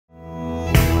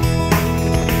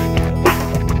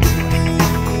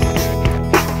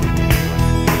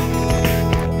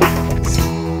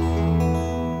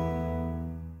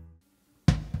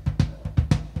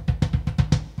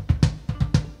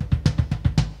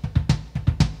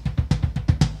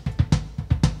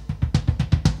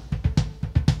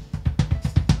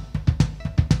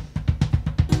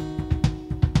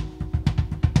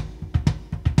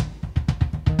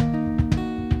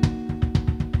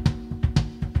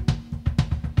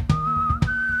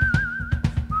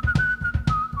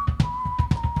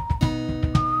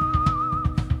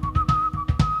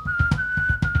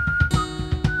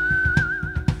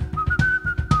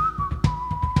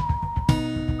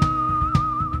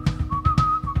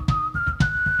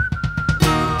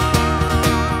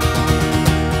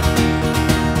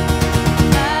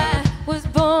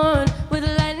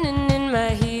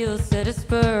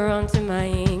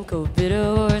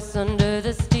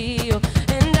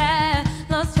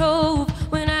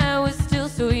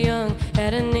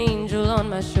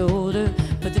my shoulder,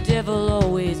 but the devil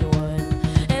always won.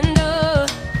 And oh,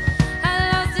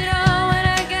 I lost it all when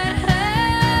I got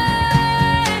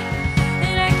high,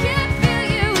 and I can feel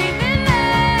you even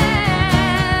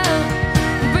now,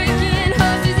 breaking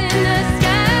horses in the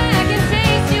sky. I can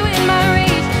taste you in my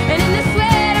rage and in the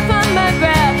sweat upon my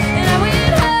brow. And I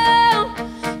went home,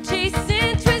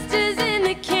 chasing twisters in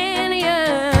the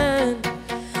canyon.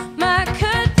 My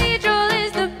cathedral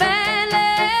is the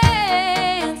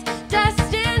Badlands,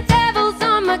 dust and devils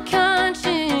on my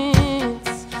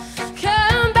conscience.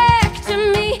 Come back to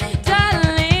me,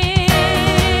 darling.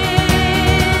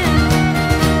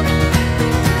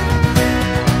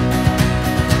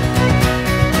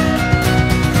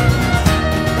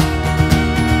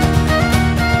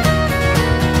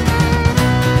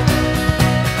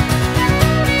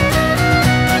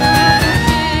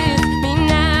 Kiss me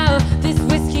now, this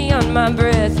whiskey on my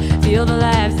breath. Feel the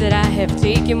lives that I have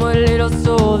taken, what little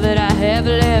soul that I have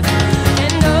left.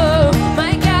 And oh,